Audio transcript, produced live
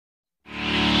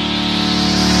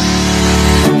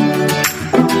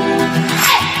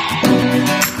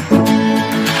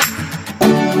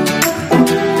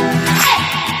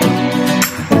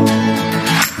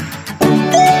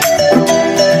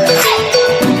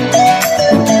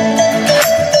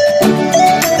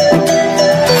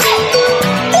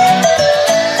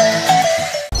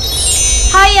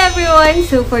everyone!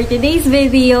 So for today's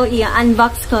video,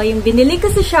 i-unbox ko yung binili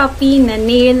ko sa Shopee na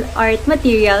nail art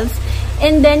materials.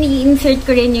 And then, i-insert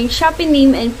ko rin yung Shopee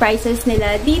name and prices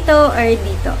nila dito or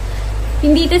dito.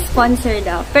 Hindi ito sponsored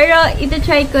daw. Pero, ito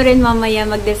try ko rin mamaya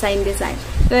mag-design.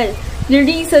 Well, the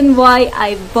reason why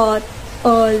I bought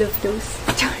all of those.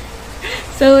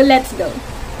 So, let's go.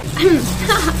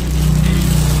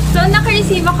 So,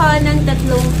 naka-receive ako ng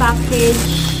tatlong parcel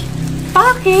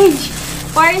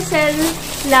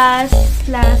last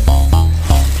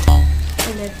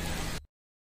ulit.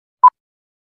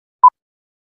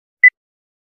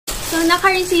 So,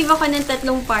 naka-receive ako ng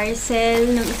tatlong parcel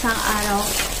ng isang araw.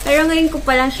 Pero ngayon ko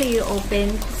pa lang siya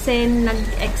i-open kasi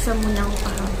nag-exam muna ako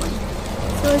kahapon.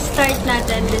 So, start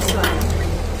natin this one.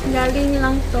 Galing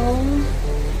lang tong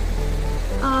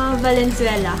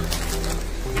Valenzuela.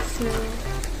 So,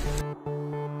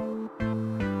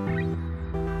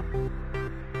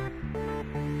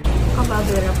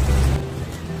 kababirap.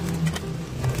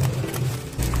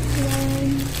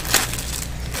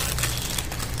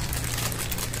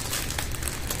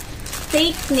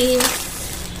 Fake nails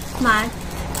matte.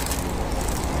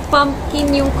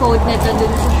 Pumpkin yung code nito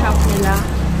dun sa shop nila.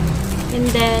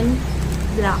 And then,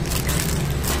 black.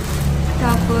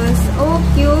 Tapos, oh,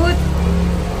 cute!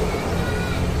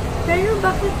 Pero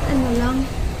bakit ano lang?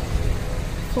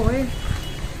 4.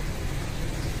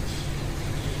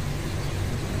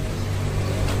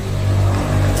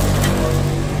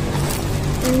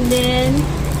 And then,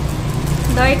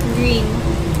 dark green.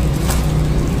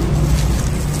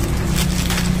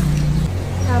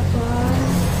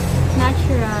 Tapos,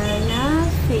 natural na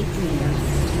fake nails.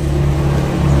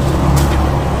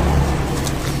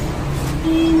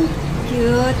 And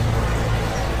cute.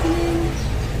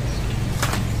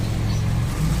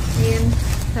 Ayan,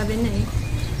 sabi na eh.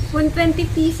 120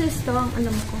 pieces to ang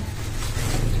alam ko.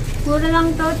 Mura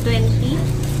lang to, 20.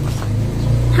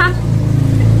 Ha!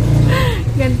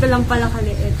 Ganito lang pala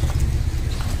kaliit.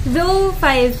 Though,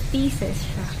 5 pieces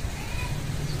siya.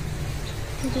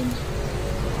 Okay.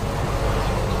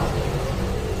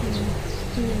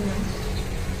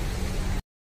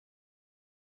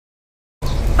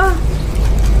 Oh!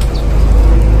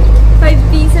 5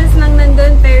 pieces lang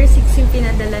nandun, pero 6 yung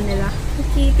pinadala nila.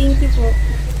 Okay, thank you po.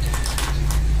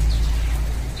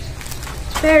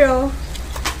 Pero,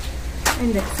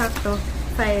 hindi, sakto.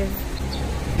 5,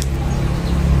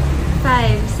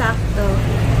 sakto.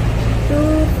 2,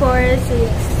 4, 6,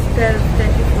 12,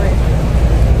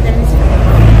 24. Then,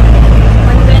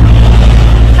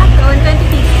 120. Sakto, 120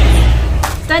 pieces.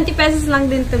 20 pesos lang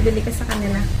din to bili ka sa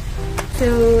kanila.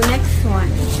 So, next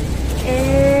one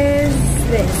is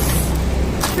this.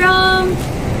 From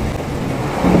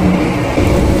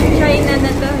China na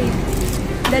to eh.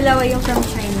 Dalawa yung from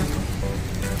China ko.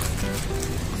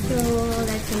 So,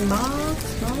 let's unbox.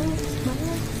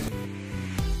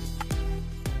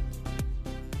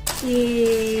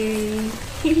 Yay!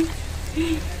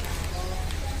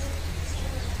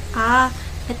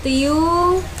 Ito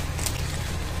yung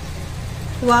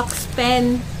wax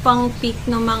pen pang pick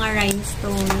ng mga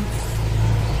rhinestones.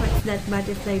 What's that?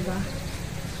 Butterfly ba?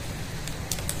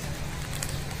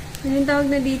 Ano yung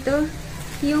tawag na dito?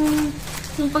 Yung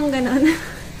pang ganon.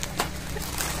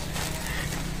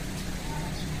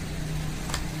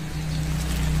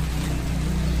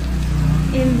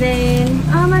 And then,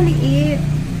 maliit.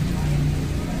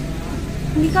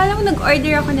 Hindi ko alam kung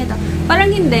nag-order ako nito.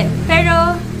 Parang hindi.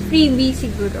 Pero, freebie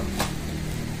siguro.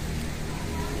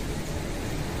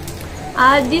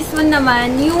 This one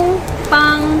naman, yung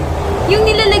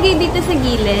nilalagay dito sa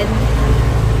gilid.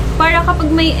 Para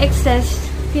kapag may excess,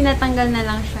 tinatanggal na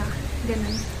lang siya.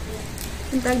 Ganun.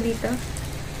 Ang tawag dito?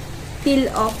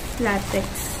 Peel off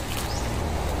latex.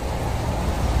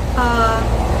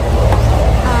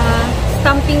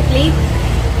 Stamping plate.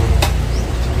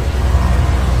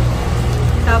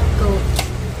 Top coat.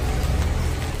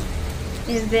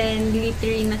 And then,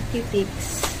 glittery na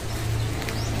Q-tips.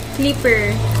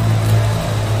 Clipper.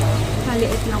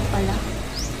 Maliit lang pala.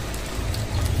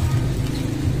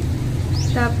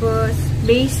 Tapos,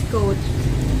 base coat.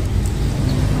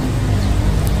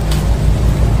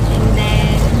 And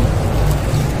then,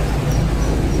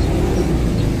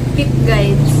 tip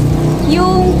guides.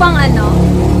 Yung pang ano,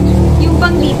 yung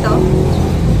pang dito.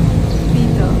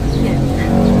 Dito. Yan.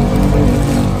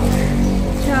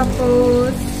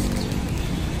 Tapos,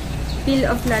 peel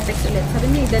of latex ulit.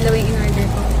 Sabi niya, dalawa yung in-order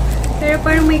ko. Pero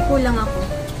parang may kulang ako.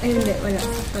 Ay, hindi. Wala.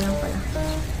 Sakto lang pala.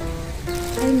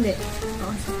 Ay, hindi.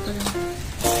 Oo, sakto lang.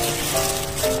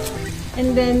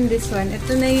 And then, this one.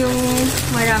 Ito na yung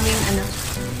maraming ano.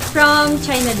 From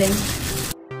China din.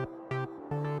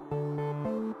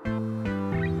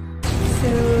 So,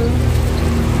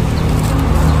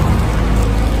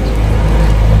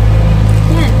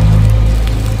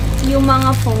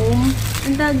 mga foam.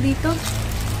 Ang tawag dito?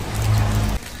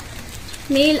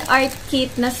 Nail art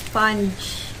kit na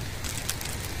sponge.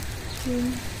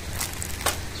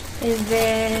 And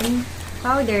then,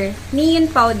 powder. Neon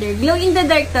powder. Glow in the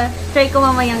dark to. Try ko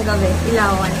mamayang gabi.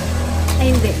 Ilawan.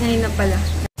 Ay, hindi. Ngayon na pala.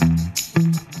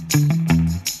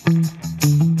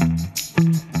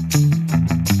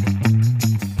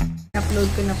 Upload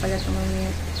ko na pala ito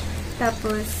mamaya.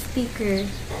 Tapos, sticker.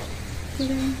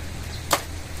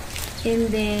 And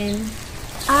then,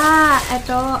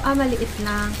 ito. Maliit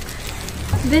lang.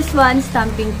 This one,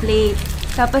 stamping plate.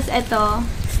 Tapos, ito,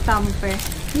 stamper.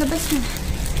 Labas na.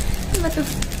 Ano ba ito?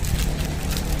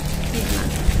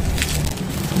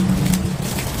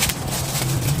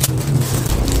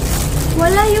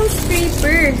 Wala yung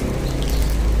scraper.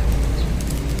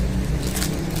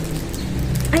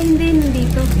 Ay, hindi.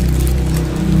 Nandito.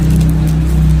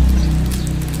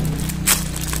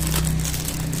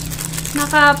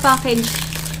 Naka-package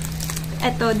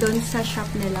ito doon sa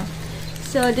shop nila.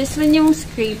 So, this one yung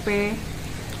scraper.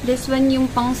 This one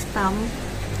yung pang stamp.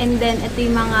 And then, ito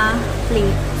yung mga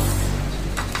plates.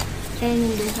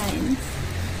 And designs.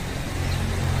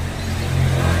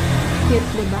 Cute,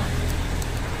 diba?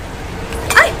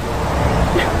 Ay!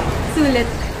 Sulit.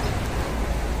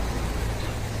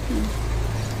 Hmm.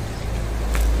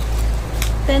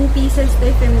 10 pieces to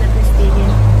if I'm not mistaken.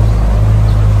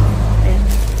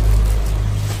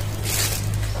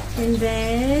 10. And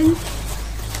then,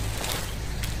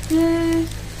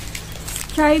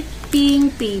 striping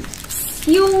tapes.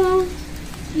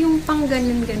 Yung pang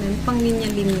ganun-ganun, pang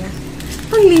linya-linya.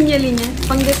 Pang linya-linya,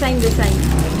 pang design-design.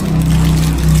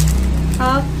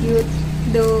 How cute.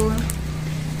 Though,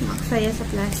 makasaya sa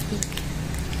plastic.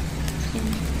 Yan.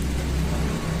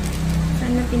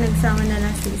 Sana pinagsama na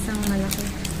lang sa isang malaki.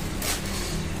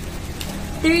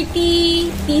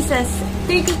 30 pieces.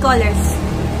 30 colors.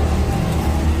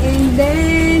 And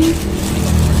then,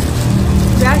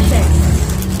 brushes.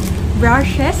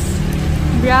 Brushes.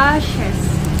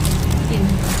 Yun.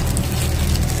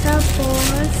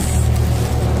 Tapos,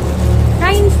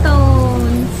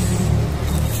 rhinestones.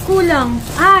 Kulang.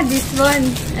 This one.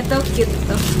 Ito, cute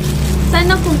to.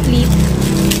 Sana complete.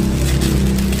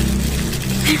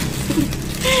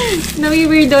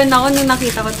 Nawi-weirdo na ako nung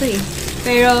nakita ko to eh.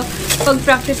 Pero,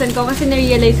 pag-practicean ko, kasi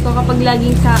na-realize ko kapag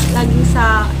laging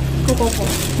sa kuko ko,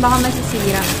 baka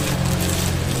masisira.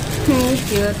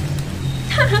 Cute.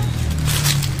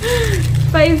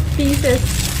 5 pieces.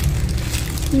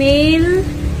 Nail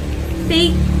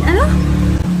fake,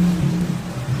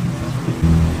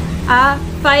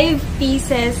 5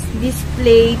 pieces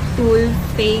display tool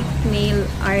fake nail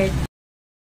art.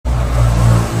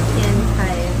 Yan,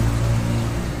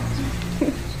 5.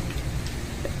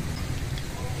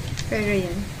 Pero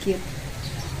yan, cute.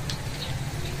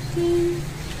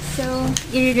 So,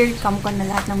 i-recam ko na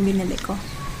lahat ng binili ko.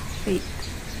 Wait.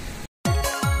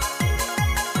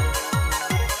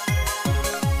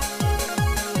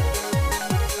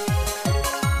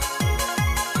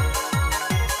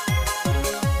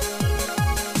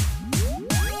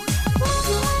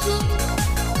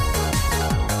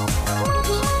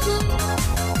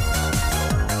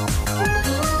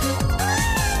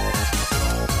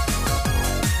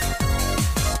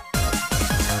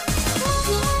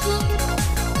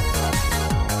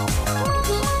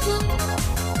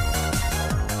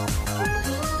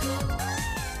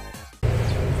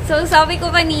 So, sabi ko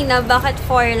kanina, bakit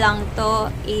 4 lang to?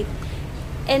 8.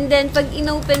 And then, pag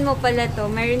inopen mo pala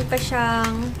to, meron pa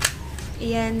siyang,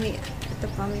 ayan, ito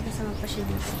pa, may kasama pa siya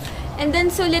dito. And then,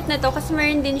 sulit na to, kasi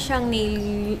meron din siyang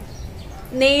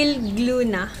nail glue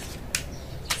na.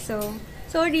 So,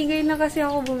 sorry, ngayon na kasi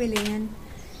ako bumili yan.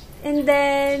 And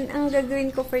then, ang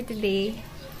gagawin ko for today,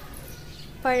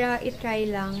 para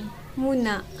itry lang,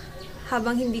 muna,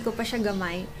 habang hindi ko pa siya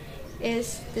gamay,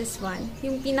 is this one.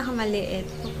 Yung pinakamaliit.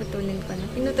 Puputulin ko na.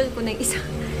 Pinutol ko na yung isa.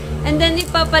 And then,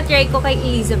 ipapatry ko kay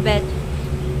Elizabeth.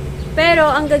 Pero,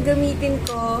 ang gagamitin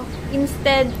ko,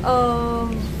 instead of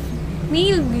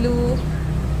nail glue,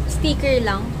 sticker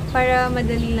lang. Para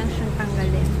madali lang siyang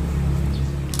tanggalin.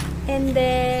 And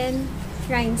then,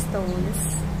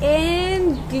 rhinestones.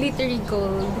 And glittery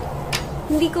gold.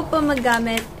 Hindi ko pa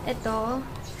magamit ito,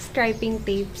 striping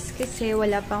tapes. Kasi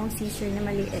wala pa akong scissor na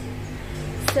maliit.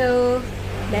 So,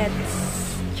 let's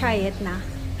try it na.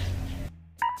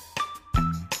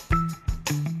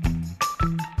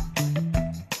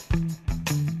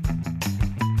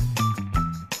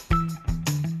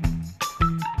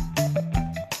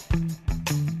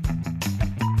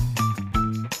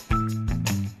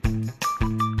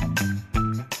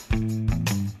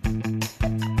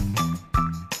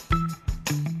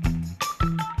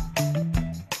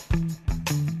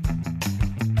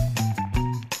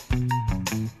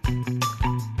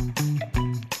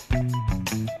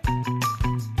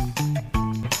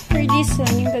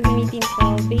 1 yung gagamitin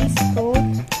ko. Base coat,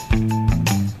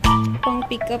 pang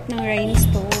pick up ng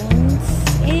rhinestones,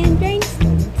 and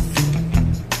rhinestones.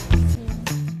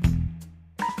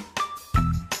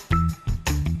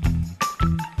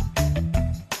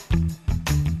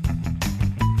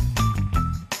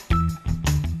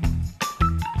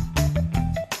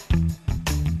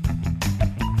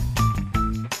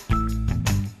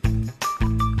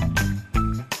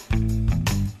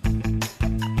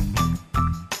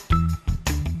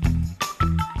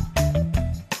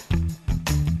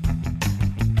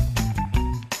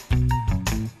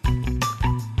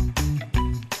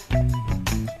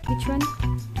 Which one?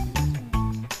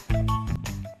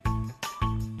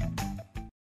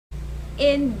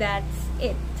 And that's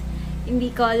it.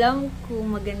 Hindi ko alam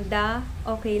kung maganda,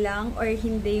 okay lang, or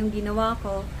hindi yung ginawa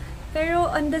ko. Pero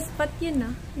on the spot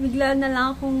yun ah. Bigla na lang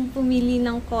akong pumili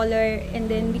ng color and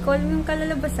then hindi ko alam yung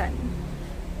kalalabasan.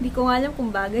 Hindi ko alam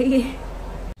kung bagay eh.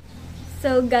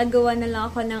 So, gagawa na lang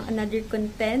ako ng another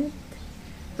content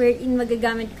wherein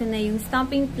magagamit ko na yung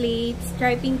stamping plates,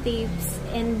 striping tapes,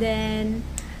 and then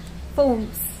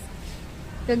foams.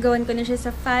 Gagawan ko na siya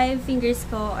sa 5 fingers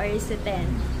ko or sa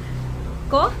 10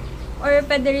 ko. Or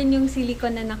pwede rin yung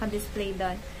silicone na naka-display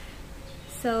doon.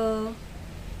 So,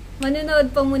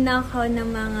 manunood pa muna ako ng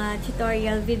mga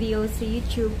tutorial videos sa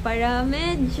YouTube para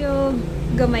medyo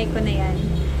gamay ko na yan.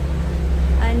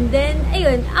 And then,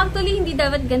 ayun, actually hindi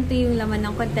dapat ganito yung laman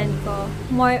ng content ko.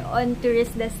 More on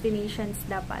tourist destinations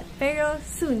dapat. Pero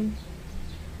soon.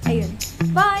 Ayun.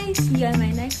 Bye! See you on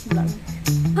my next vlog.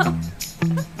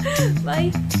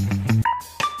 Bye!